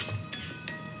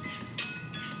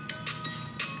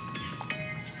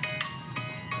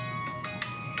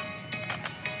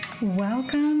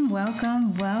Welcome,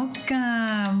 welcome,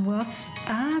 welcome. What's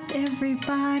up,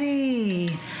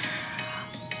 everybody?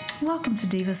 Welcome to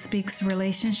Diva Speaks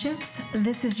Relationships.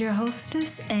 This is your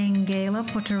hostess, Angela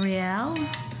Portorial.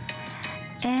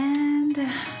 And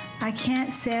I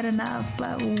can't say it enough,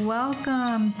 but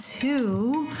welcome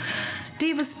to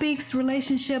Diva Speaks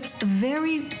Relationships'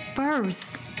 very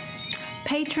first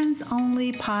Patrons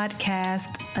Only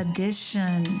Podcast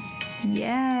edition.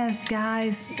 Yes,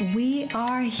 guys, we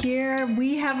are here.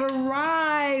 We have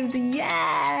arrived.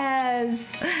 Yes.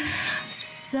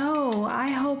 So I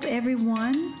hope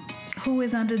everyone who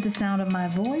is under the sound of my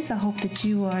voice, I hope that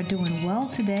you are doing well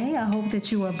today. I hope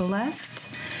that you are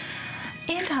blessed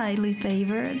and highly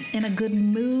favored, in a good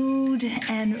mood,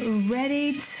 and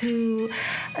ready to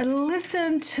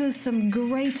listen to some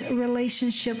great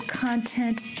relationship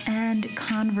content and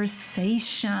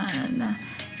conversation.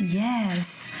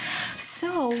 Yes.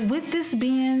 So, with this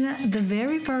being the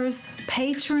very first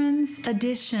Patrons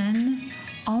Edition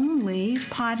only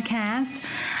podcast,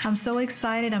 I'm so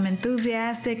excited. I'm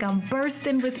enthusiastic. I'm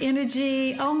bursting with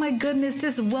energy. Oh my goodness,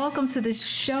 just welcome to the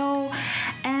show.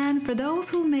 And for those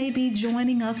who may be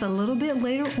joining us a little bit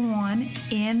later on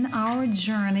in our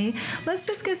journey, let's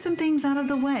just get some things out of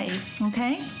the way,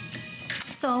 okay?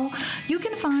 So you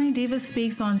can find Diva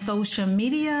Speaks on social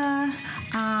media,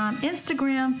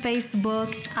 Instagram,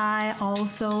 Facebook. I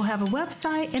also have a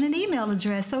website and an email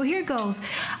address. So here goes.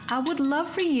 I would love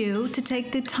for you to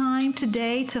take the time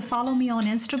today to follow me on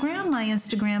Instagram. My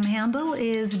Instagram handle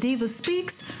is Diva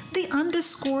Speaks,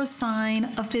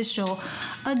 _sign official.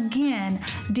 Again,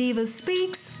 Diva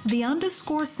Speaks,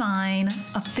 _sign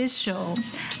official.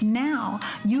 Now,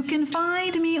 you can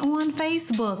find me on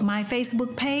Facebook. My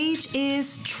Facebook page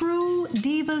is True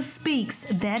Diva Speaks.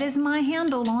 That is my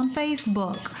handle on Facebook.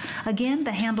 Again,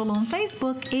 the handle on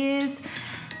Facebook is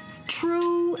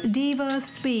True Diva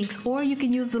Speaks, or you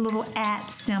can use the little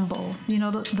 @ symbol,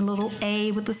 the little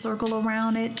A with the circle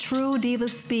around it. True Diva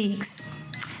Speaks.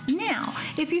 Now,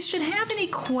 if you should have any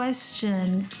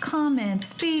questions,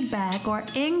 comments, feedback, or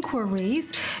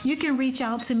inquiries, you can reach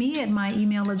out to me at my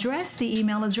email address. The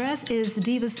email address is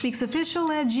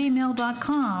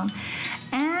divaspeaksofficial@gmail.com.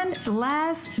 And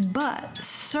last but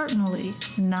certainly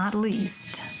not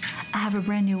least, I have a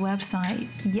brand new website.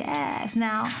 Yes.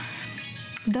 Now,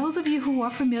 those of you who are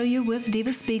familiar with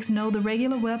Diva Speaks know the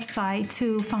regular website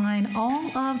to find all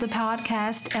of the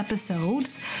podcast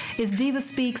episodes is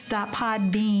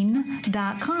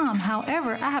divaspeaks.podbean.com.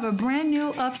 However, I have a brand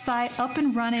new website up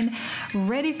and running,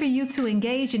 ready for you to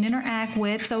engage and interact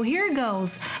with. So here it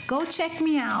goes. Go check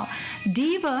me out.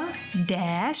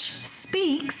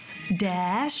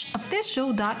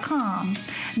 Diva-speaks-official.com.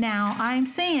 Now, I'm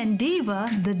saying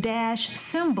Diva, the dash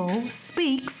symbol,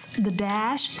 speaks, the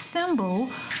dash symbol,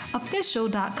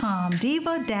 official.com.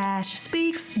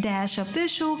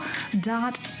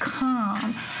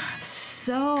 diva-speaks-official.com.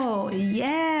 So,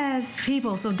 yes,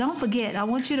 people. So don't forget, I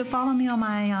want you to follow me on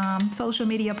my social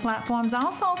media platforms. I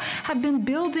also have been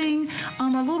building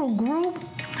a little group.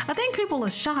 I think people are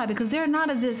shy because they're not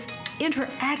as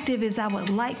interactive as I would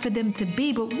like for them to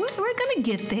be, but we're going to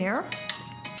get there.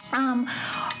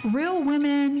 Real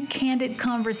Women Candid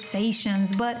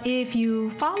Conversations. But if you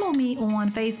follow me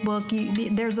on Facebook,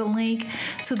 there's a link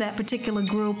to that particular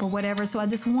group or whatever. So I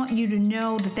just want you to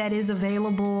know that is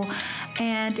available.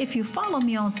 And if you follow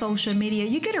me on social media,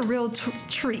 you get a real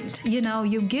treat.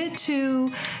 You get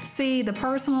to see the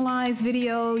personalized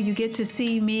video. You get to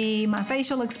see me, my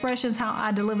facial expressions, how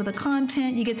I deliver the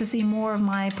content. You get to see more of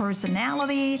my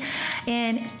personality.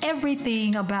 And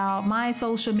everything about my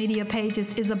social media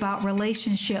pages is about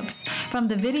relationships. From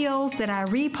the videos that I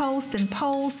repost and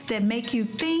post that make you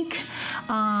think,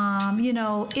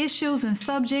 issues and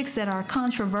subjects that are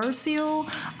controversial,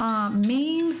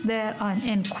 memes that are,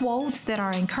 and quotes that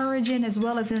are encouraging as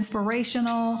well as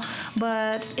inspirational.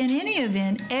 But in any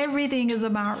event, everything is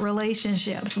about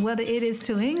relationships, whether it is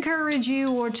to encourage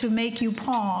you or to make you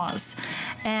pause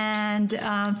and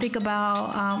think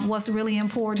about what's really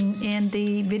important in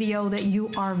the video that you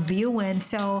are viewing.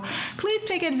 So please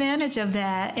take advantage of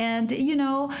that. And,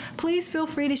 please feel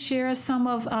free to share some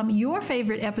of your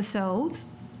favorite episodes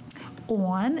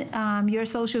on your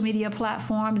social media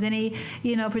platforms, any,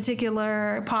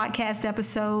 particular podcast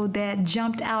episode that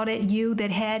jumped out at you,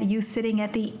 that had you sitting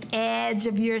at the edge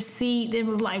of your seat. It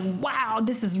was like, wow,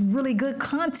 this is really good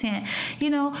content.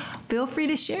 Feel free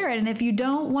to share it. And if you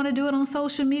don't want to do it on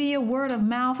social media, word of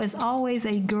mouth is always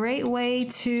a great way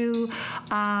to,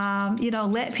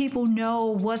 let people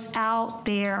know what's out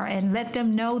there and let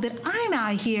them know that I'm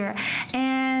out here.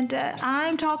 And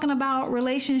I'm talking about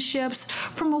relationships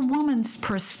from a woman's woman's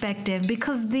perspective,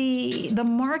 because the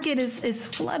market is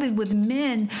flooded with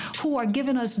men who are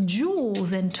giving us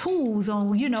jewels and tools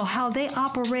on, how they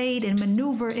operate and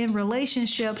maneuver in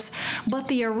relationships, but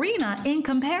the arena in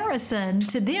comparison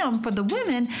to them for the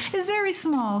women is very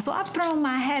small. So I've thrown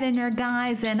my hat in there,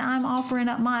 guys, and I'm offering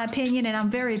up my opinion, and I'm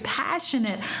very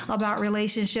passionate about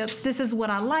relationships. This is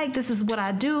what I like, this is what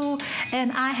I do,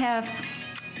 and I have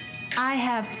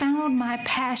found my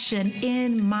passion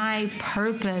in my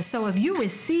purpose. So if you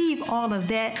receive all of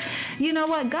that, you know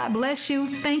what? God bless you.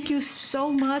 Thank you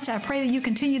so much. I pray that you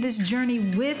continue this journey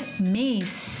with me.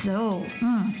 So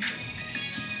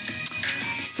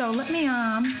let me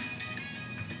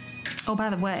oh,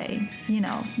 by the way,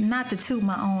 not to toot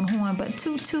my own horn, but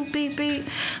toot beep beep.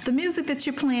 The music that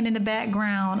you're playing in the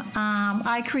background,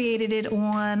 I created it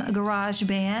on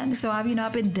GarageBand. So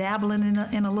I've been dabbling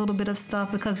in a little bit of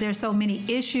stuff, because there's so many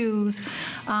issues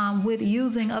with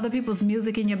using other people's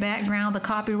music in your background, the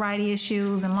copyright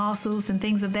issues and lawsuits and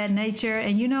things of that nature.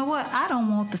 And you know what? I don't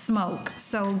want the smoke.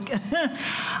 So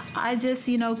I just,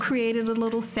 created a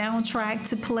little soundtrack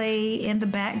to play in the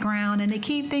background and to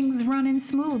keep things running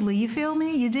smoothly. You feel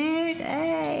me? You dig?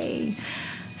 Hey.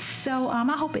 So I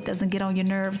hope it doesn't get on your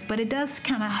nerves, but it does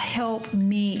kind of help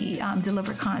me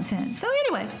deliver content. So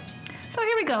anyway,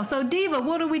 here we go. So Diva,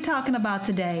 what are we talking about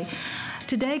today?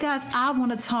 Today, guys, I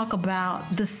want to talk about,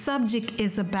 the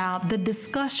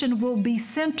discussion will be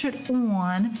centered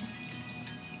on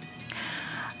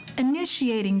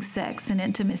initiating sex and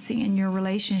intimacy in your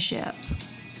relationship.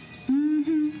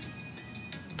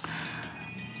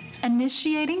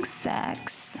 Initiating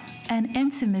sex and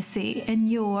intimacy in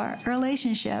your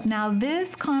relationship. Now,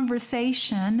 this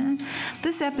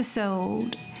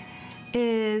episode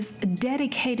is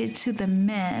dedicated to the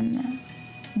men,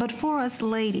 but for us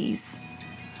ladies.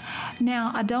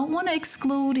 Now, I don't want to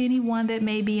exclude anyone that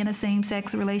may be in a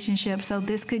same-sex relationship, so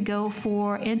this could go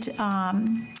for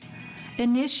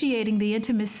initiating the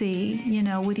intimacy,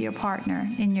 with your partner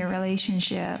in your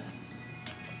relationship.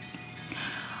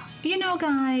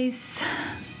 Guys,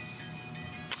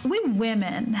 we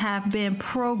women have been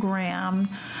programmed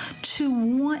to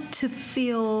want to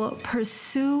feel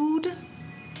pursued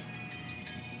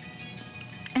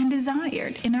and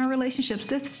desired in our relationships.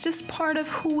 That's just part of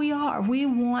who we are. We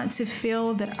want to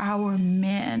feel that our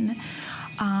men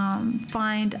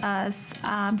find us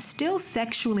still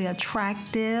sexually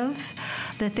attractive,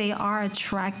 that they are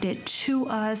attracted to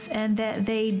us, and that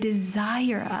they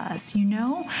desire us.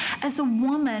 As a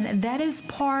woman, that is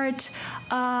part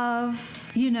of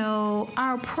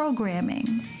our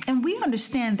programming, and we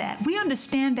understand that. We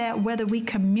understand that whether we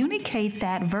communicate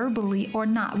that verbally or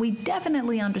not. We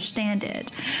definitely understand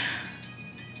it.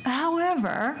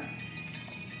 However,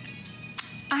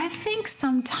 I think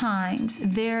sometimes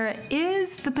there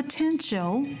is the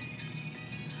potential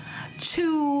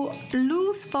to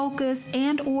lose focus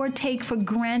and or take for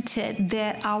granted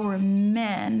that our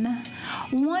men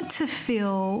want to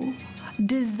feel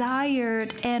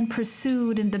desired and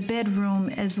pursued in the bedroom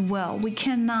as well. We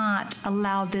cannot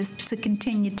allow this to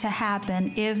continue to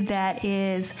happen if that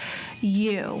is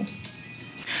you.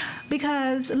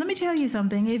 Because let me tell you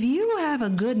something, if you have a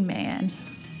good man,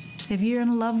 if you're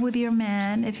in love with your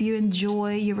man, if you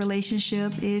enjoy your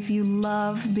relationship, if you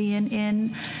love being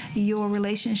in your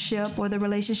relationship or the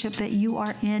relationship that you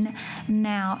are in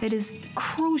now, it is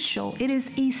crucial, it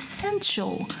is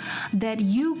essential that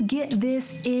you get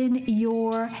this in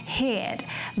your head,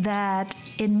 that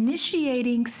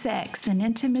initiating sex and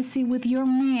intimacy with your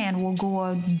man will go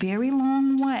a very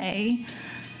long way.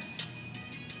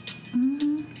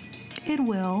 It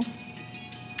will.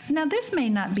 Now, this may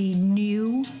not be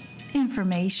new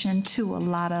information to a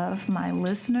lot of my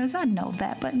listeners. I know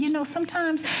that, but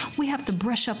sometimes we have to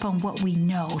brush up on what we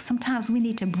know. Sometimes we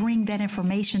need to bring that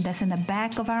information that's in the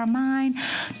back of our mind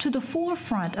to the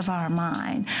forefront of our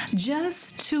mind,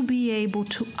 just to be able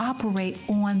to operate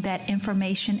on that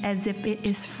information as if it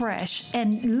is fresh.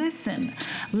 And listen,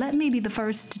 let me be the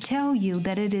first to tell you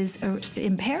that it is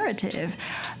imperative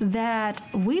that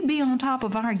we be on top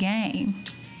of our game.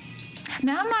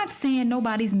 Now, I'm not saying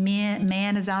nobody's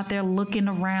man is out there looking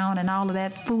around and all of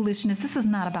that foolishness. This is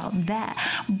not about that.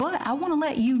 But I want to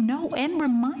let you know and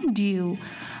remind you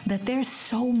that there's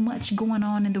so much going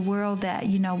on in the world that,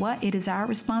 it is our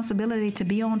responsibility to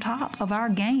be on top of our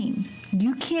game.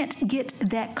 You can't get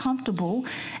that comfortable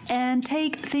and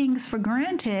take things for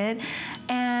granted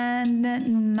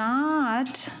and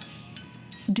not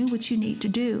do what you need to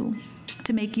do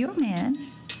to make your man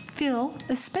feel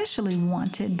especially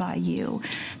wanted by you,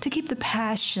 to keep the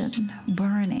passion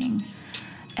burning,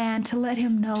 and to let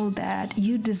him know that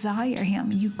you desire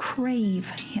him, you crave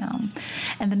him.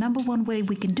 And the number one way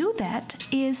we can do that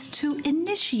is to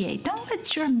initiate. Don't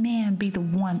let your man be the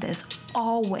one that's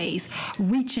always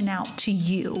reaching out to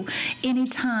you.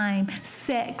 Anytime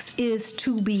sex is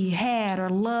to be had or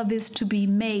love is to be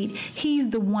made, he's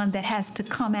the one that has to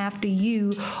come after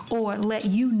you or let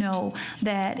you know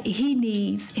that he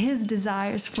needs his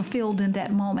desires fulfilled in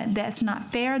that moment. That's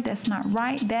not fair. That's not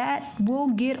right. That will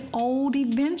get old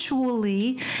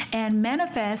eventually and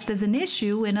manifest as an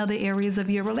issue in other areas of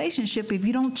your relationship if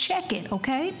you don't check it,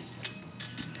 okay?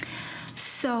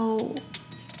 So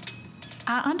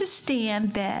I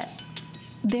understand that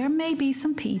there may be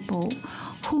some people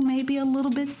who may be a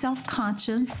little bit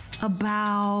self-conscious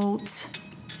about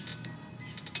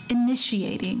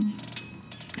initiating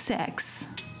sex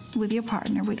with your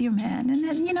partner, with your man. And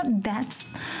that,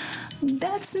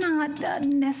 that's not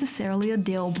necessarily a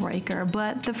deal breaker.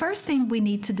 But the first thing we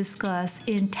need to discuss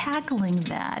in tackling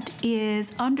that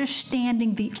is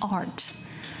understanding the art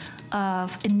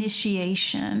of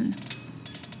initiation.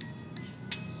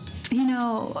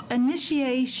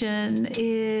 Initiation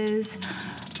is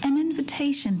an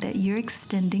invitation that you're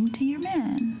extending to your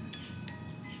man.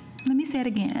 Let me say it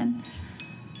again.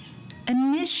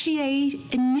 Initiating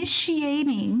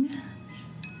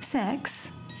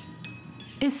sex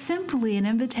is simply an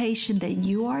invitation that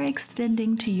you are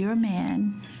extending to your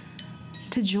man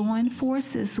to join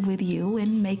forces with you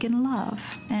in making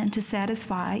love and to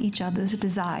satisfy each other's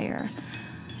desire.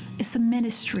 It's a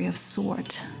ministry of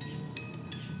sort.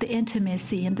 The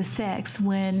intimacy and the sex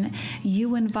when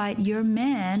you invite your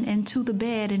man into the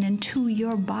bed and into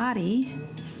your body,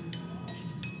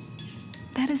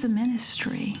 that is a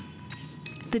ministry.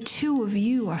 The two of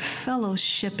you are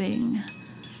fellowshipping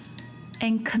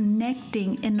and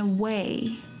connecting in a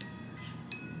way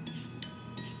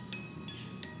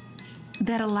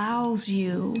that allows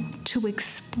you to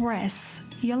express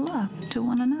your love to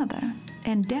one another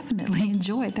and definitely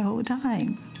enjoy it the whole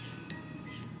time.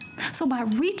 So by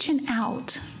reaching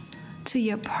out to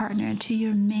your partner, to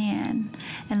your man,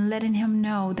 and letting him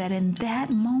know that in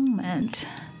that moment,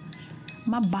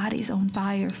 my body's on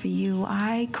fire for you.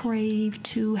 I crave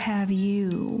to have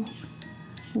you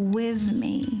with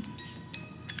me.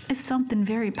 It's something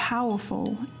very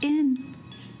powerful in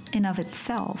and of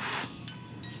itself.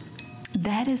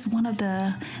 That is one of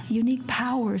the unique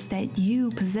powers that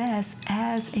you possess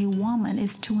as a woman,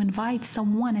 is to invite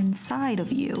someone inside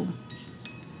of you.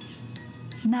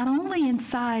 Not only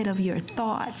inside of your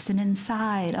thoughts and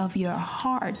inside of your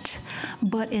heart,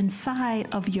 but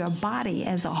inside of your body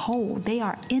as a whole. They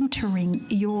are entering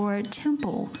your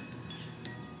temple,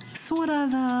 sort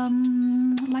of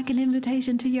like an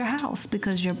invitation to your house,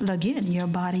 because your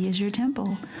body is your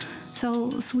temple.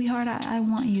 So, sweetheart, I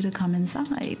want you to come inside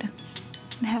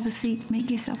and have a seat,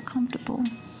 make yourself comfortable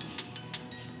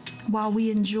while we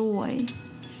enjoy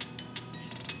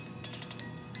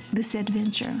this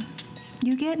adventure.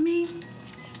 You get me?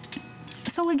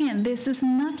 So again, this is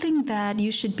nothing that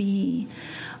you should be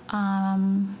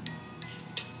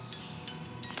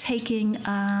taking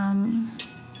an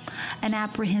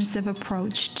apprehensive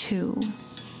approach to,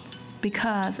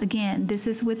 because again, this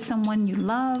is with someone you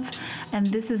love, and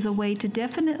this is a way to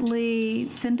definitely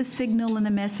send a signal and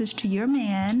a message to your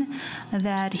man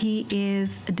that he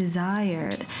is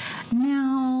desired.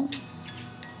 Now,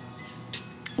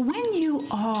 when you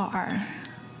are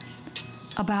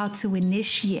about to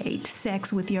initiate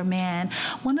sex with your man,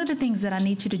 one of the things that I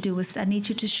need you to do is I need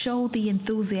you to show the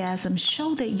enthusiasm,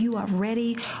 show that you are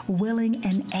ready, willing,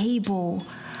 and able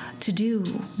to do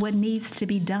what needs to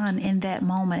be done in that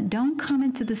moment. Don't come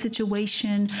into the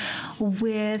situation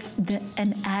with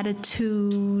an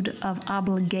attitude of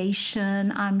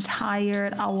obligation. I'm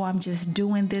tired. Oh, I'm just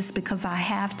doing this because I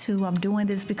have to. I'm doing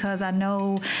this because I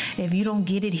know if you don't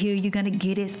get it here, you're going to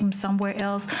get it from somewhere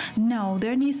else. No,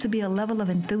 there needs to be a level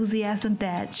of enthusiasm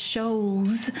that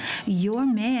shows your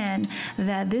man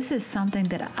that this is something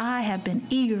that I have been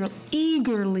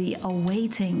eagerly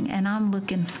awaiting, and I'm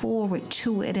looking forward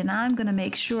to it, and I'm going to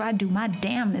make sure I do my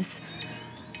damnness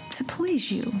to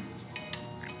please you.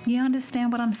 You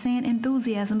understand what I'm saying?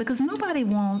 Enthusiasm, because nobody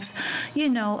wants,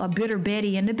 a bitter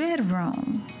Betty in the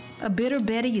bedroom. A bitter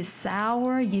Betty is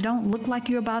sour. You don't look like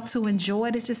you're about to enjoy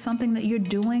it. It's just something that you're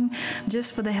doing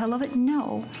just for the hell of it.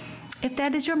 No. If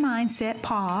that is your mindset,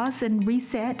 pause and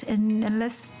reset, and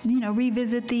let's,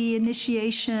 revisit the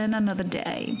initiation another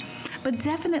day. But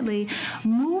definitely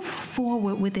move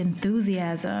forward with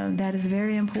enthusiasm. That is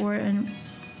very important.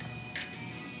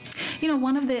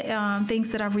 One of the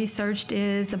things that I've researched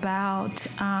is about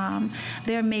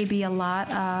there may be a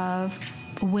lot of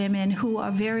women who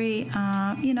are very,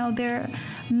 they're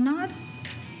not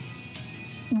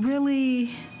really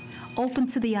open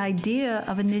to the idea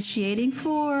of initiating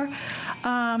for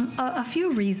a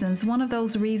few reasons. One of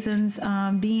those reasons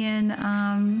being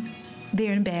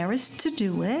they're embarrassed to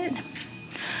do it,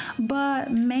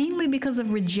 but mainly because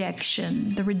of rejection,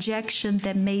 the rejection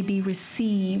that may be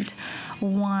received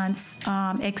once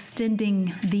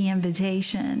extending the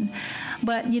invitation.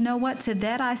 But you know what? To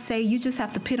that I say, you just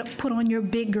have to put on your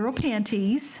big girl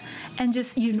panties and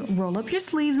just roll up your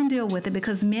sleeves and deal with it,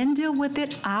 because men deal with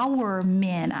it. Our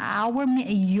men,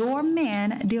 your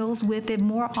man deals with it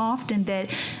more often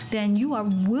than you are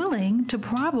willing to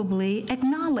probably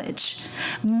acknowledge.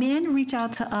 Men reach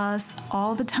out to us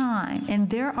all the time, and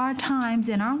there are times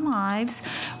in our lives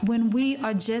when we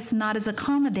are just not as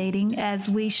accommodating as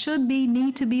we should be,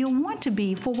 need to be, or want to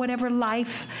be for whatever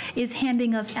life is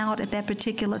handing us out at that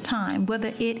particular time,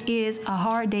 whether it is a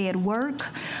hard day at work,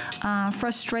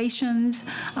 frustrations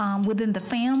within the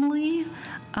family,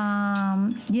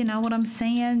 you know what I'm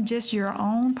saying, just your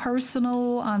own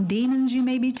personal demons you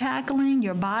may be tackling.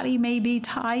 Your body may be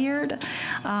tired.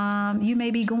 You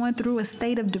may be going through a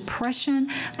state of depression.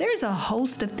 There's a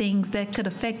host of things that could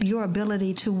affect your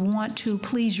ability to want to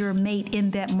please your mate in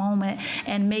that moment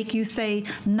and make you say,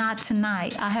 not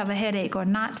tonight, I have a headache, or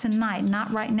not tonight,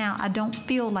 not right now, I don't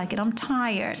feel like it, I'm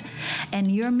tired.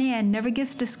 And your man never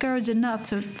gets discouraged enough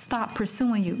to stop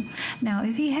pursuing you. Now,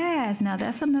 if he has, now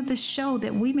that's another show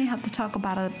that we may have to talk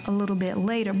about a little bit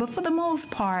later. But for the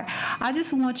most part, I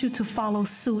just want you to follow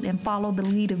suit and follow the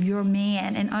lead of your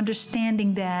man, and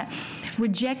understanding that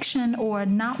rejection or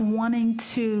not wanting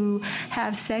to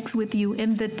have sex with you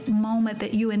in the moment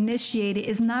that you initiate it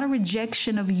is not a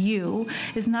rejection of you.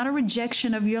 It's not a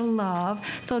rejection of your love.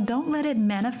 So don't let it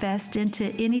manifest into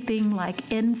anything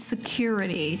like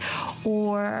insecurity,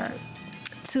 or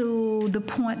to the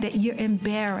point that you're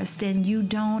embarrassed and you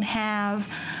don't have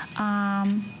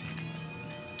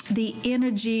the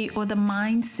energy or the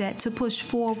mindset to push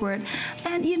forward.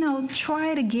 And try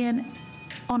it again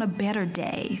on a better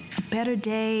day,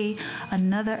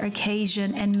 another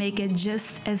occasion, and make it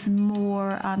just as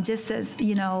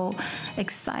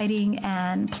exciting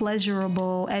and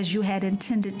pleasurable as you had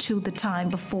intended to the time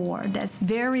before. That's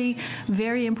very,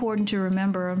 very important to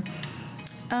remember.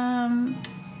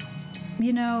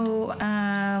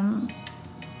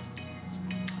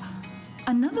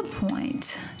 Another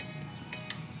point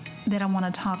that I want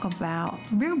to talk about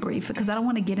real brief, because I don't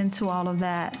want to get into all of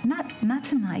that. Not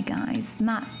tonight, guys.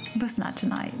 Not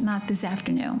tonight. Not this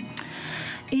afternoon.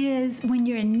 Is when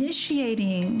you're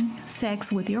initiating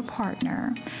sex with your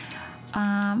partner,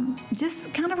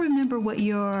 just kind of remember what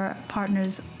your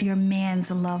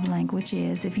man's love language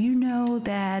is. If you know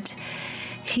that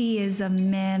he is a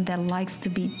man that likes to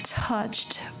be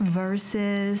touched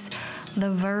versus the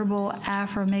verbal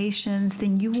affirmations,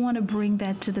 then you want to bring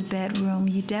that to the bedroom.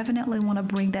 You definitely want to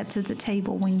bring that to the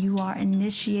table when you are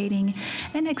initiating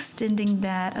and extending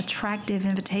that attractive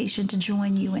invitation to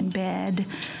join you in bed.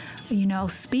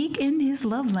 Speak in his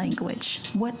love language,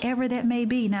 whatever that may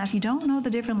be. Now, if you don't know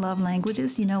the different love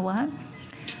languages, you know what?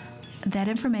 That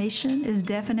information is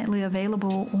definitely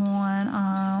available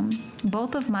on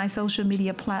both of my social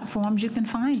media platforms. You can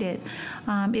find it.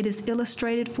 It is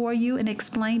illustrated for you and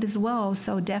explained as well,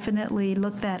 so definitely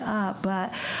look that up.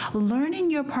 But learning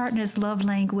your partner's love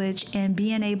language and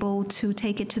being able to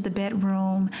take it to the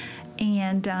bedroom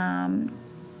and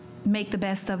make the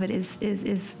best of it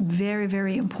is very,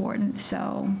 very important.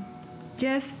 So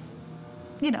just,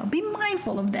 be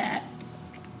mindful of that.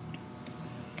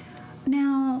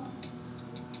 Now,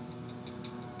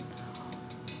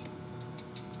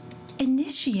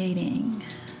 initiating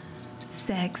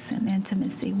sex and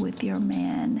intimacy with your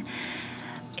man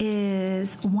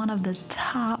is one of the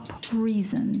top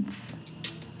reasons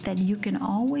that you can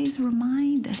always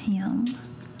remind him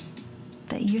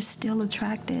that you're still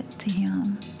attracted to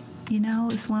him.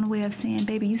 It's one way of saying,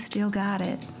 baby, you still got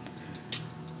it.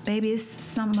 Baby, it's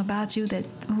something about you that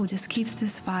just keeps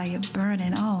this fire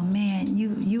burning. Oh man,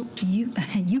 you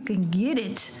can get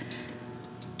it.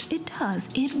 It does.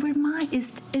 It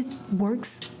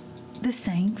works the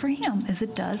same for him as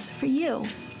it does for you.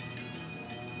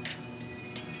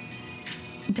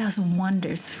 It does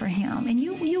wonders for him. And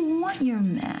you want your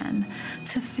man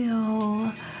to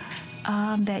feel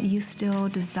that you still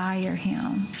desire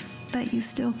him, that you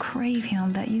still crave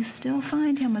him, that you still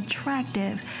find him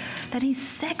attractive, that he's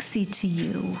sexy to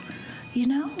you,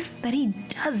 that he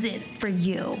does it for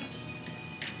you.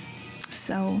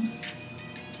 So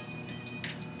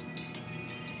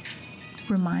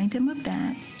remind him of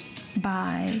that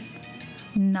by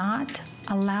not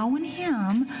allowing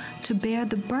him to to bear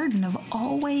the burden of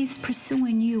always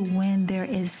pursuing you when there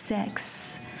is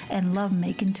sex and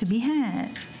lovemaking to be had.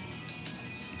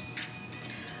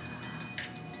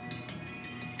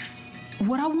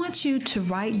 What I want you to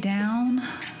write down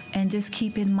and just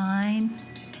keep in mind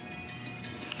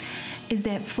is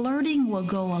that flirting will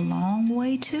go a long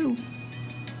way too.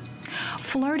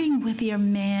 Flirting with your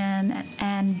man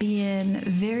and being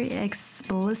very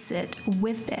explicit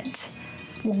with it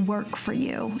will work for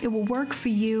you. It will work for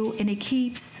you, and it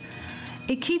keeps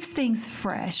things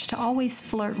fresh to always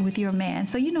flirt with your man.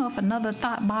 So, if another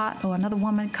thoughtbot or another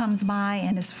woman comes by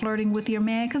and is flirting with your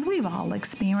man, because we've all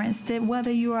experienced it,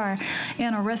 whether you are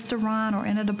in a restaurant or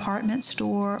in a department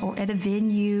store or at a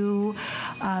venue,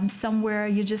 somewhere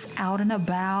you're just out and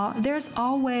about, there's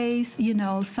always,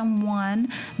 someone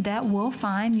that will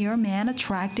find your man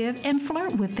attractive and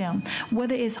flirt with them.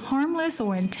 Whether it's harmless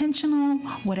or intentional,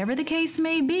 whatever the case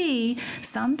may be,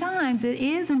 sometimes it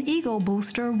is an ego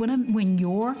booster when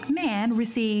your man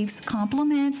receives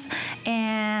compliments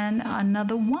and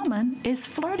another woman is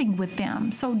flirting with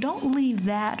them. So don't leave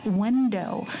that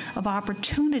window of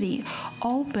opportunity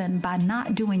open by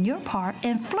not doing your part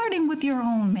and flirting with your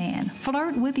own man.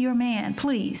 Flirt with your man,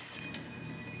 please.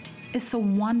 It's a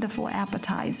wonderful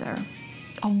appetizer.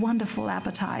 A wonderful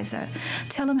appetizer.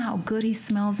 Tell him how good he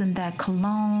smells in that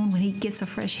cologne, when he gets a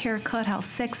fresh haircut, how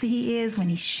sexy he is when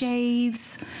he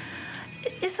shaves.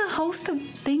 It's a host of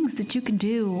things that you can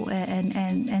do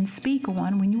and speak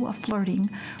on when you are flirting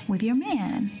with your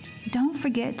man. Don't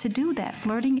forget to do that.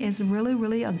 Flirting is really,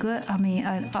 really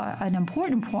an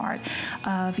important part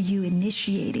of you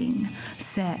initiating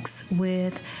sex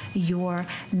with your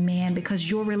man,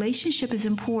 because your relationship is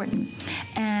important.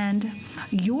 And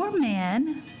your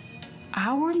man,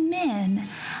 our men,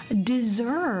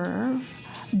 deserve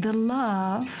the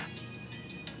love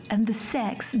and the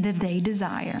sex that they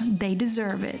desire. They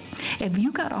deserve it. If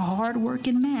you got a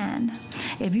hard-working man,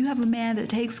 if you have a man that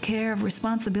takes care of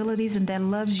responsibilities and that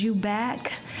loves you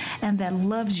back and that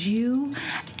loves you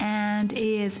and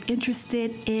is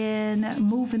interested in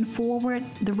moving forward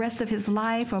the rest of his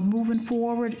life, or moving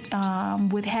forward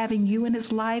with having you in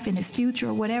his life, in his future,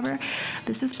 or whatever,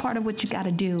 this is part of what you got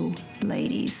to do,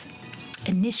 ladies.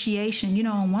 Initiation.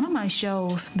 On one of my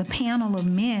shows, the panel of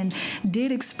men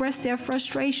did express their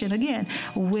frustration, again,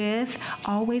 with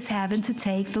always having to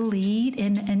take the lead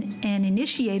and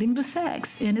initiating the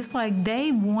sex. And it's like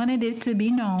they wanted it to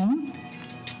be known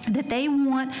that they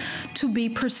want to be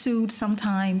pursued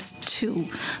sometimes too.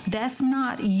 That's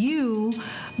not you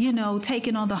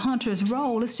taking on the hunter's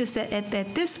role. It's just that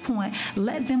at this point,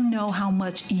 let them know how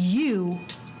much you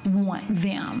want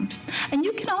them. And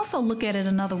you can also look at it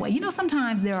another way.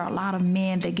 Sometimes there are a lot of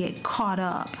men that get caught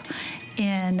up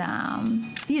in,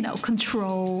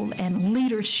 control and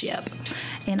leadership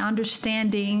and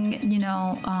understanding,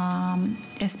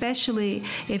 especially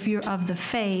if you're of the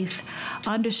faith,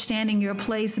 understanding your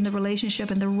place in the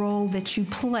relationship and the role that you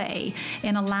play,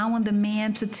 and allowing the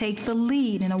man to take the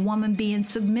lead and a woman being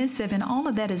submissive, and all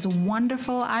of that is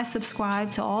wonderful. I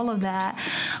subscribe to all of that.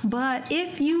 But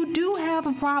if you do have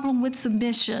a problem with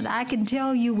submission, I can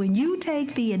tell you, when you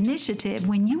take the initiative,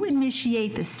 when you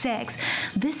initiate the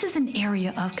sex, this is an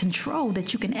area of control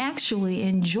that you can actually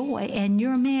enjoy, and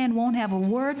your man won't have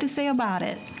a word to say about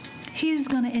it. He's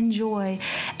going to enjoy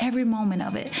every moment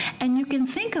of it. And you can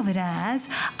think of it as,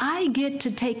 I get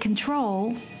to take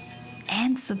control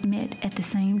and submit at the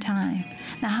same time.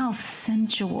 Now, how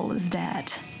sensual is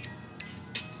that?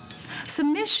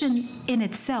 Submission in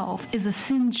itself is a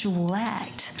sensual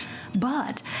act,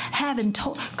 but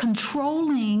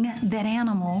controlling that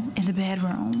animal in the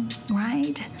bedroom,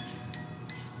 right?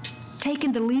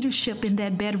 Taking the leadership in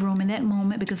that bedroom in that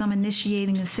moment, because I'm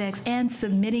initiating the sex and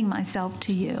submitting myself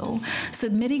to you,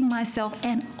 submitting myself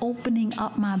and opening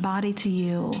up my body to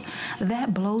you,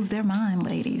 that blows their mind,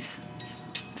 ladies.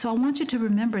 So I want you to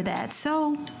remember that.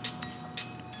 So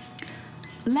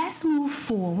let's move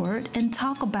forward and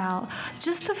talk about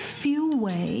just a few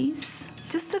ways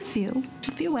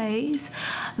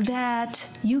that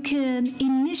you can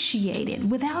initiate it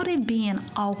without it being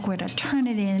awkward, or turn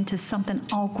it into something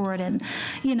awkward and,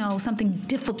 something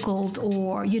difficult,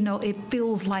 or, it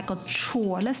feels like a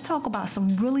chore. Let's talk about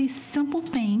some really simple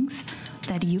things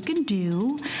that you can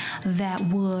do that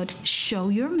would show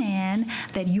your man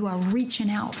that you are reaching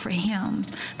out for him,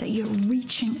 that you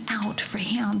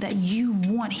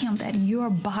want him, that your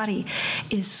body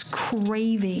is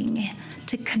craving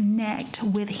to connect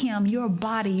with him. Your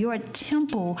body, your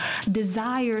temple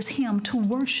desires him to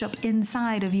worship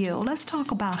inside of you. Let's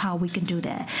talk about how we can do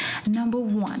that. The number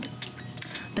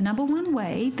one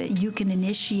way that you can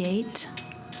initiate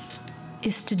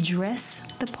is to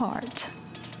dress the part.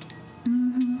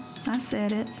 I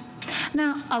said it.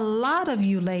 Now, a lot of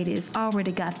you ladies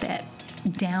already got that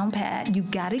down pat. You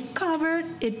got it covered.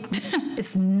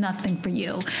 It's nothing for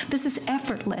you. This is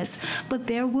effortless. But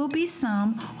there will be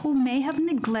some who may have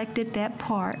neglected that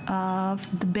part of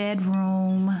the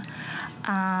bedroom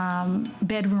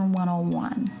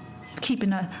 101.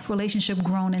 Keeping a relationship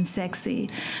grown and sexy.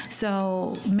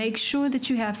 So make sure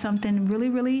that you have something really,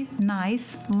 really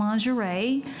nice,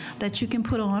 lingerie, that you can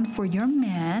put on for your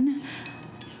man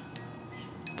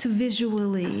to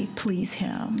visually please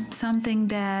him. Something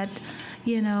that,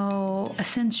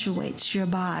 accentuates your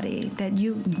body, that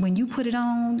when you put it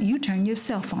on, you turn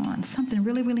yourself on. Something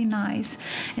really, really nice.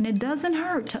 And it doesn't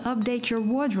hurt to update your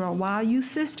wardrobe while you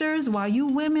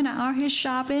women are out here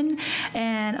shopping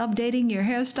and updating your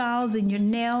hairstyles and your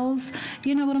nails.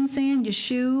 You know what I'm saying? Your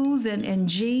shoes and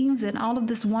jeans and all of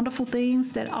this wonderful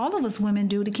things that all of us women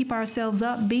do to keep ourselves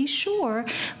up. Be sure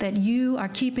that you are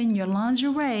keeping your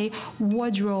lingerie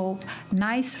wardrobe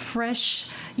nice, fresh,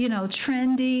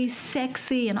 trendy,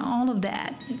 sexy, and all of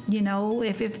that.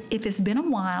 If it's been a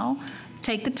while,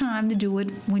 take the time to do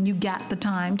it when you got the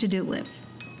time to do it.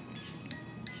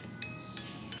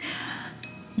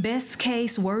 Best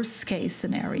case, worst case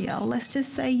scenario. Let's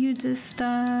just say you just,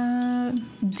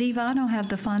 Diva, I don't have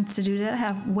the funds to do that. I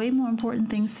have way more important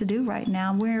things to do right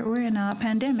now. We're in a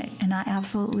pandemic, and I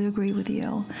absolutely agree with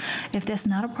you. If that's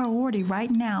not a priority right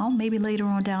now, maybe later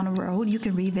on down the road, you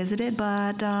can revisit it,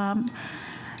 but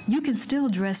you can still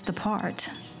dress the part.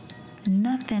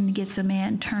 Nothing gets a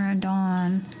man turned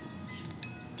on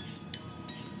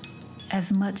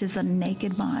as much as a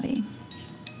naked body.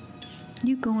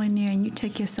 You go in there and you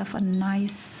take yourself a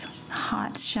nice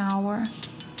hot shower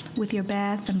with your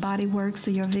Bath and Body Works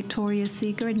or your Victoria's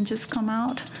Secret and just come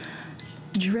out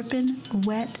dripping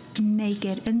wet,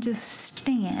 naked, and just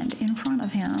stand in front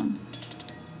of him.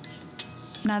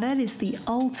 Now that is the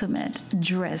ultimate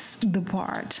dress the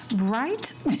part,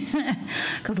 right?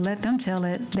 Because let them tell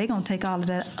it, they're going to take all of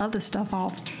that other stuff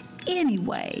off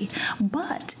anyway.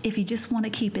 But if you just want to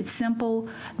keep it simple,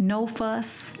 no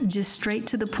fuss, just straight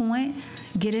to the point,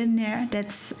 get in there,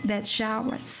 that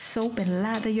shower, soap and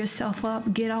lather yourself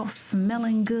up, get all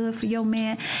smelling good for your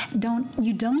man.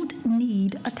 You don't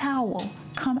need a towel.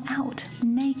 Come out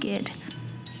naked.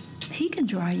 He can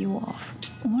dry you off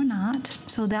or not.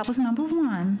 So that was number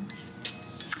one.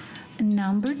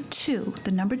 Number two,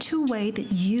 the number two way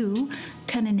that you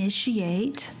can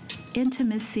initiate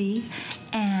intimacy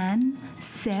and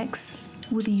sex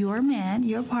with your man,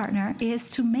 your partner,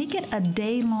 is to make it a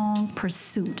day-long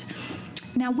pursuit.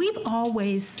 Now, we've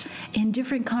always, in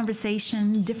different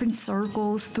conversations, different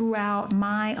circles throughout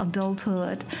my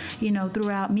adulthood,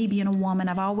 throughout me being a woman,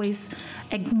 I've always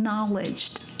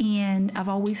acknowledged and I've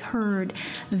always heard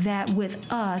that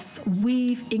with us,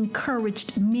 we've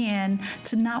encouraged men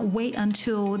to not wait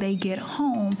until they get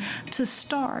home to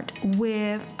start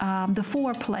with the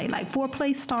foreplay. Like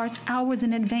foreplay starts hours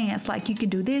in advance. Like you can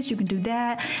do this, you can do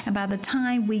that. And by the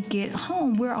time we get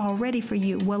home, we're all ready for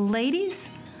you. Well, ladies,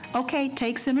 okay,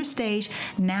 take center stage.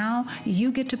 Now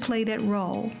you get to play that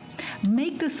role.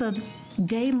 Make this a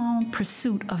day-long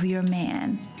pursuit of your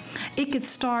man. It could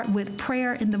start with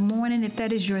prayer in the morning, if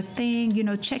that is your thing,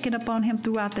 checking up on him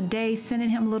throughout the day, sending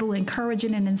him little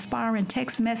encouraging and inspiring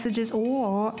text messages,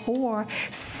 or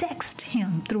sext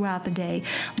him throughout the day.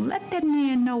 Let that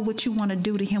man know what you want to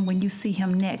do to him when you see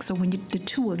him next, or when the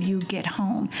two of you get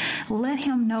home. Let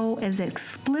him know as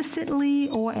explicitly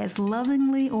or as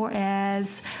lovingly or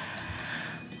as,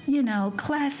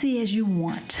 classy as you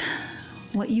want.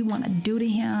 What you want to do to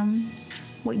him,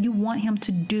 what you want him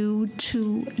to do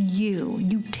to you.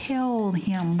 You tell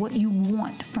him what you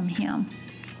want from him.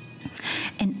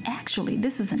 And actually,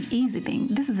 this is an easy thing.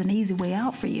 This is an easy way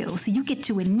out for you. So you get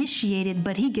to initiate it,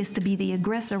 but he gets to be the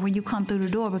aggressor when you come through the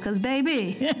door because,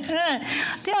 baby,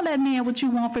 tell that man what you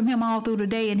want from him all through the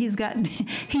day, and he's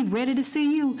ready to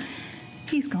see you.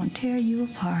 He's going to tear you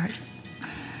apart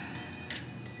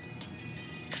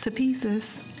to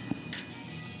pieces.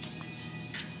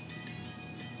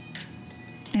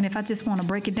 And if I just want to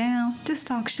break it down, just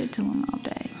talk shit to him all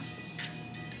day.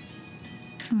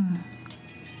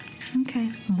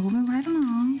 Okay, moving right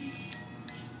along.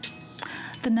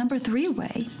 The number 3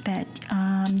 way that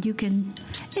you can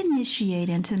initiate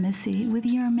intimacy with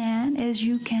your man is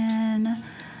you can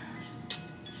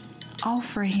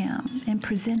offer him and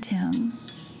present him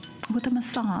with a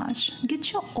massage.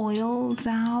 Get your oils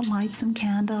out, light some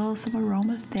candles, some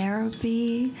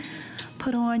aromatherapy.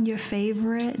 Put on your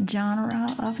favorite genre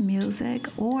of music,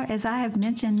 or as I have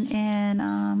mentioned in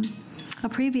a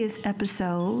previous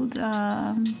episode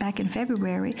back in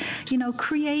February,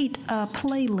 create a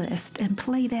playlist and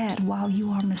play that while you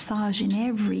are massaging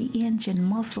every inch and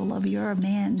muscle of your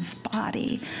man's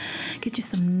body. Get you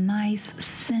some nice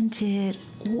scented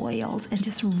oils and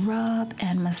just rub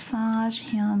and massage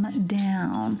him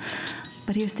down.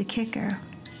 But here's the kicker: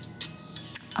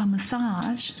 a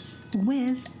massage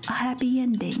with a happy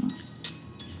ending.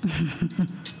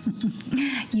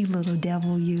 You little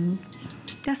devil, you.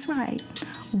 That's right.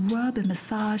 Rub and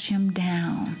massage him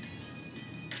down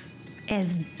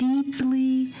as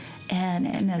deeply and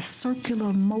in a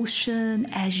circular motion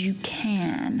as you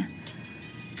can.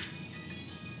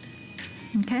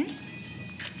 Okay?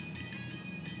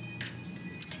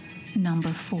 Number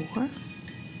 4,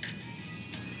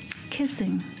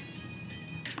 kissing.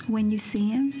 When you see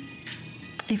him,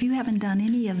 if you haven't done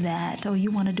any of that, or you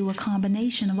want to do a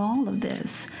combination of all of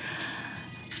this,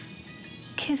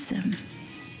 kiss him.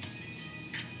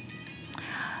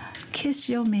 Kiss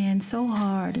your man so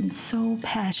hard and so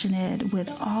passionate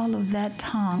with all of that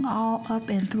tongue all up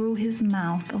and through his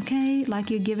mouth, okay? Like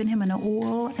you're giving him an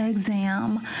oral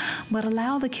exam, but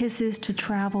allow the kisses to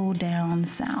travel down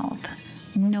south.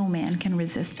 No man can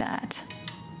resist that.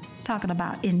 Talking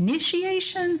about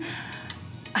initiation,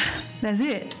 that's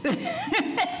it.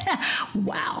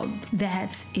 Wow,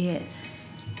 that's it.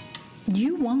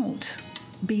 You won't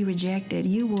be rejected.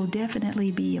 You will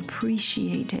definitely be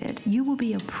appreciated. You will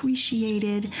be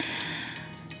appreciated,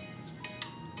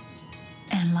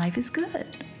 and life is good.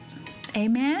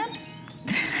 Amen?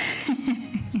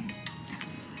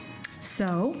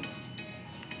 So,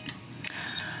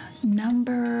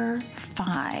 number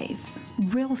 5,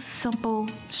 real simple,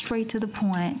 straight to the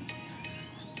point.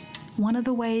 One of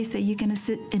the ways that you can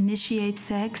initiate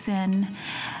sex and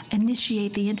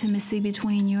initiate the intimacy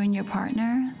between you and your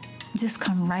partner, just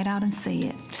come right out and say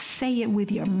it. Say it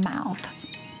with your mouth.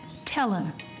 Tell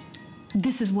him,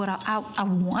 this is what I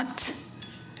want.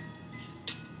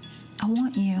 I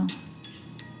want you.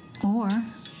 Or,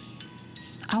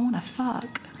 I want to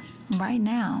fuck right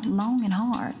now, long and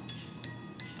hard.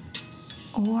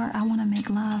 Or, I want to make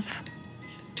love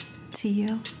to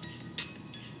you.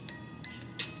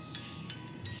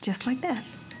 Just like that.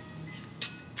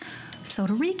 So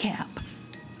to recap,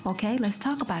 okay, let's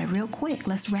talk about it real quick.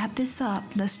 Let's wrap this up.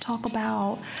 Let's talk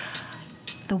about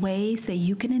the ways that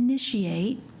you can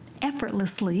initiate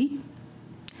effortlessly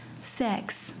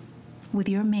sex with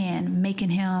your man, making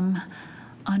him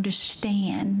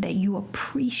understand that you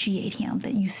appreciate him,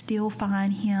 that you still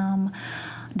find him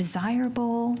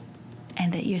desirable,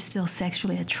 and that you're still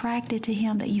sexually attracted to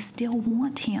him, that you still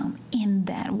want him in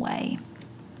that way.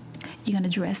 You're going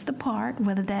to dress the part,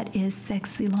 whether that is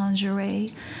sexy lingerie,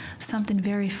 something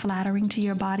very flattering to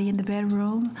your body in the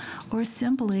bedroom, or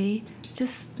simply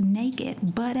just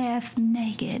naked, butt-ass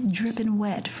naked, dripping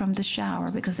wet from the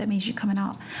shower, because that means you're coming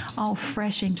out all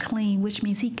fresh and clean, which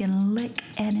means he can lick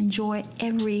and enjoy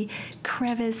every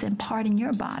crevice and part in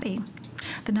your body.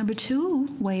 The number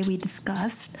 2 way we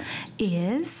discussed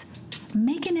is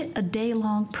making it a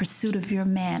day-long pursuit of your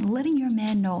man, letting your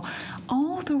man know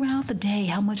all throughout the day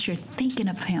how much you're thinking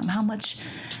of him, how much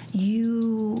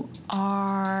you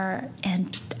are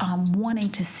and wanting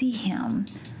to see him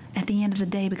at the end of the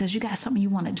day because you got something you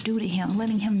want to do to him,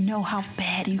 letting him know how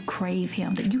bad you crave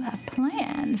him, that you have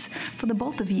plans for the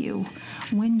both of you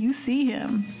when you see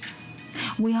him.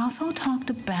 We also talked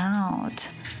about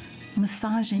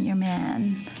massaging your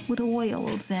man with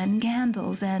oils and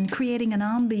candles and creating an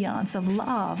ambiance of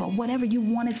love or whatever you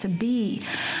want it to be,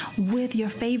 with your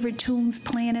favorite tunes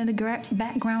playing in the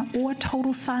background or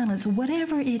total silence,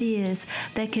 whatever it is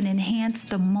that can enhance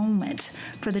the moment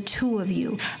for the two of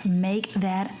you. Make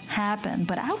that happen.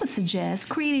 But I would suggest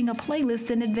creating a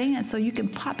playlist in advance so you can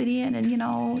pop it in and,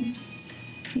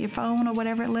 your phone or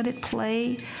whatever, let it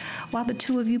play while the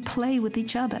two of you play with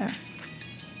each other.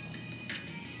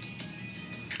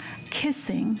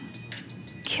 Kissing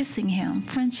him,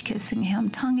 French kissing him,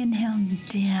 tonguing him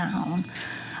down.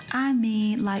 I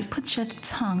mean, like, put your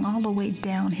tongue all the way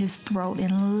down his throat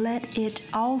and let it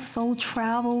also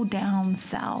travel down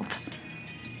south.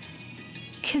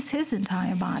 Kiss his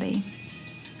entire body.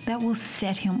 That will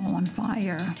set him on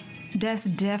fire. That's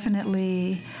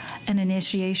definitely an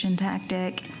initiation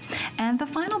tactic. And the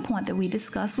final point that we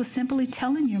discussed was simply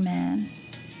telling your man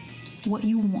what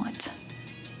you want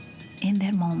in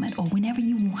that moment, or whenever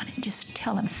you want it. Just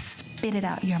tell him, spit it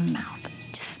out your mouth.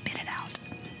 Just spit it out.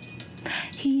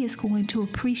 He is going to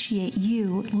appreciate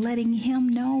you letting him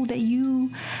know that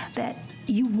you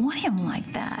want him like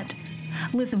that.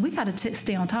 Listen, we got to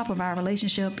stay on top of our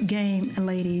relationship game,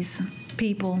 ladies,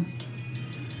 people.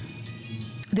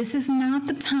 This is not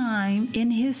the time in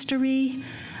history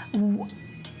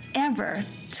ever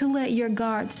to let your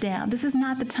guards down. This is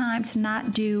not the time to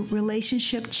not do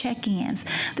relationship check-ins.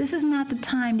 This is not the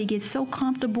time to get so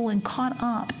comfortable and caught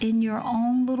up in your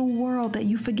own little world that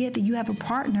you forget that you have a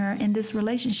partner in this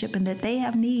relationship and that they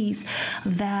have needs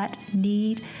that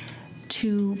need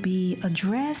to be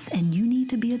addressed and you need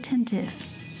to be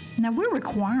attentive. Now, we're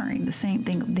requiring the same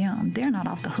thing of them. They're not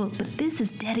off the hook, but this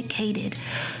is dedicated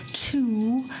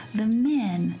to the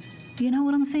men. You know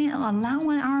what I'm saying?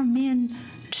 Allowing our men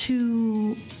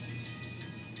to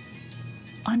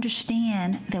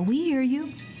understand that we hear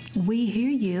you,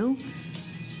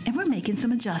 and we're making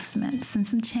some adjustments and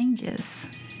some changes.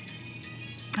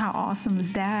 How awesome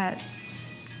is that?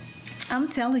 I'm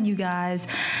telling you guys,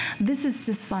 this is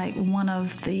just like one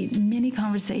of the many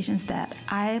conversations that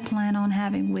I plan on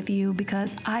having with you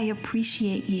because I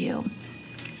appreciate you.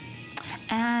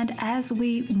 And as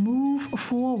we move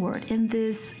forward in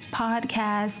this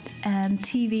podcast and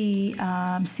TV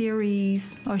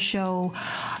series or show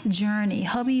journey,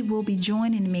 hubby will be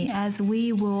joining me as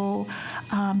we will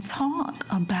talk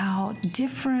about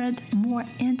different, more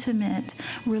intimate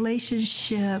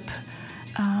relationship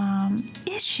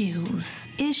issues,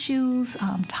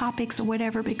 topics or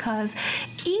whatever, because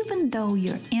even though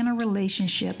you're in a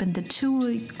relationship and the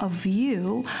two of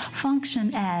you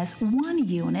function as one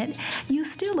unit, you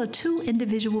still are two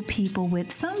individual people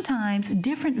with sometimes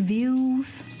different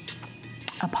views,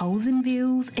 opposing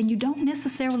views, and you don't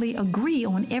necessarily agree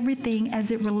on everything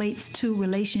as it relates to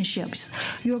relationships.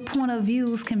 Your point of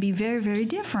views can be very, very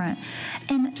different.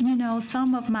 And, you know,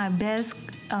 some of my best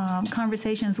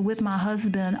conversations with my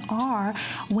husband are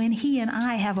when he and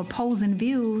I have opposing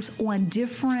views on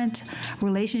different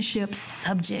relationship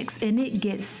subjects, and it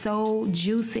gets so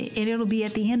juicy, and it'll be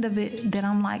at the end of it that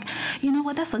I'm like, you know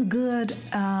what, that's a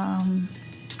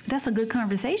good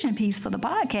conversation piece for the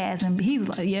podcast. And he was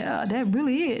like, yeah, that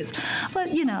really is.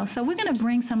 But, you know, so we're going to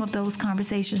bring some of those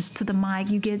conversations to the mic.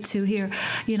 You get to hear,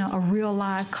 you know, a real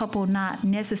live couple not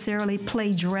necessarily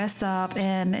play dress up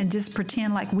and just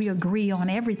pretend like we agree on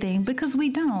everything, because we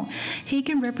don't. He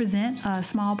can represent a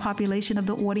small population of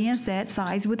the audience that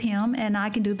sides with him, and I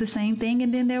can do the same thing.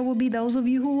 And then there will be those of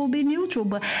you who will be neutral.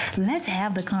 But let's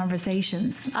have the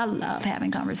conversations. I love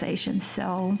having conversations.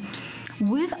 So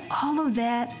with all of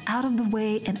that out of the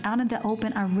way and out in the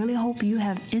open, I really hope you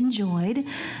have enjoyed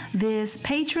this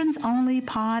Patrons Only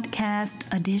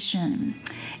Podcast edition.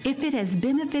 If it has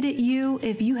benefited you,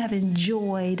 if you have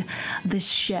enjoyed the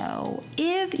show,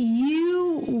 if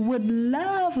you would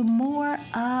love more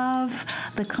of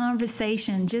the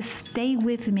conversation, just stay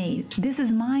with me. This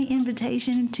is my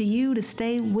invitation to you to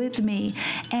stay with me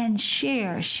and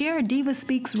share Diva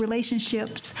Speaks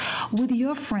Relationships with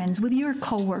your friends, with your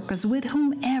coworkers, with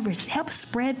whomever. Help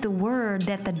spread the word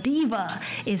that the diva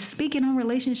is speaking on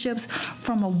relationships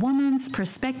from a woman's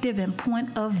perspective and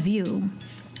point of view.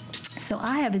 So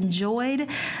I have enjoyed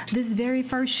this very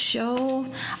first show.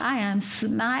 I am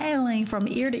smiling from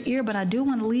ear to ear, but I do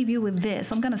want to leave you with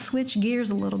this. I'm going to switch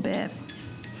gears a little bit.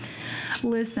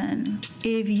 Listen,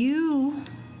 if you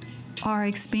are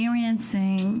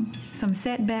experiencing some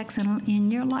setbacks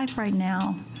in your life right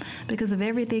now because of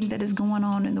everything that is going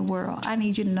on in the world, I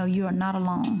need you to know you are not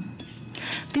alone.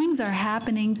 Things are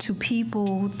happening to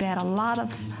people that a lot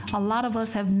of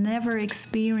us have never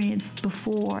experienced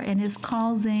before, and it's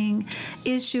causing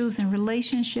issues in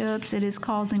relationships. It is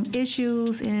causing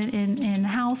issues in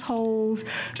households.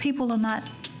 People are not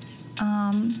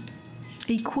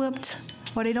equipped,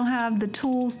 or they don't have the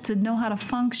tools to know how to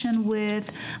function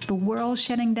with the world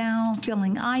shutting down,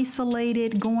 feeling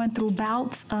isolated, going through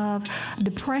bouts of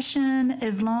depression,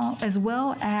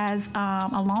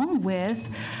 along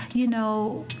with, you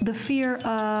know, the fear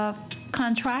of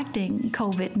contracting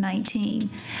COVID-19.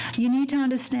 You need to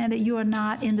understand that you are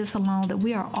not in this alone, that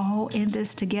we are all in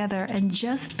this together. And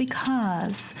just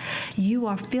because you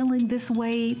are feeling this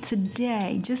way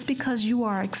today, just because you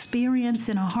are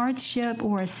experiencing a hardship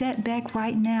or a setback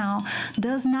right now,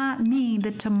 does not mean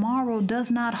that tomorrow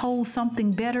does not hold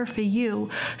something better for you.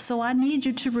 So I need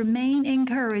you to remain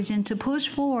encouraged and to push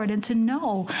forward and to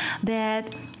know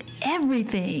that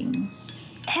everything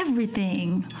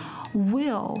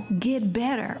will get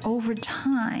better over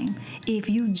time if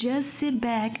you just sit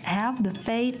back, have the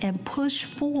faith, and push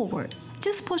forward.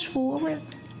 Just push forward.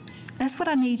 That's what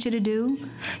I need you to do.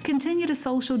 Continue to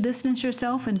social distance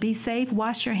yourself and be safe.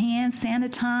 Wash your hands,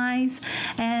 sanitize,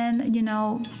 and,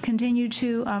 continue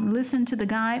to listen to the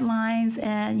guidelines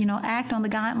and, act on the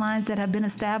guidelines that have been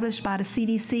established by the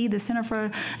CDC, the Center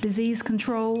for Disease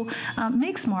Control.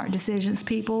 Make smart decisions,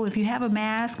 people. If you have a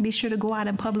mask, be sure to go out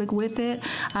in public with it.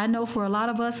 I know for a lot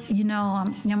of us,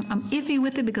 I'm iffy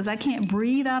with it because I can't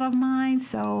breathe out of mine.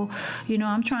 So,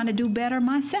 I'm trying to do better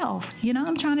myself.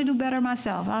 I'm trying to do better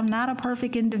myself. I'm not a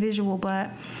perfect individual, but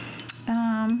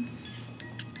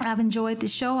I've enjoyed the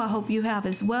show. I hope you have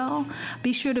as well.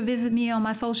 Be sure to visit me on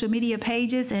my social media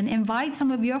pages and invite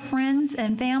some of your friends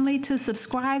and family to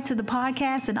subscribe to the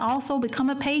podcast and also become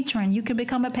a patron. You can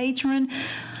become a patron.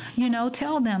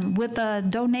 Tell them with a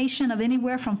donation of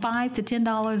anywhere from $5 to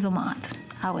 $10 a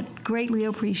month. I would greatly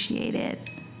appreciate it.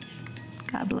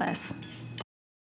 God bless.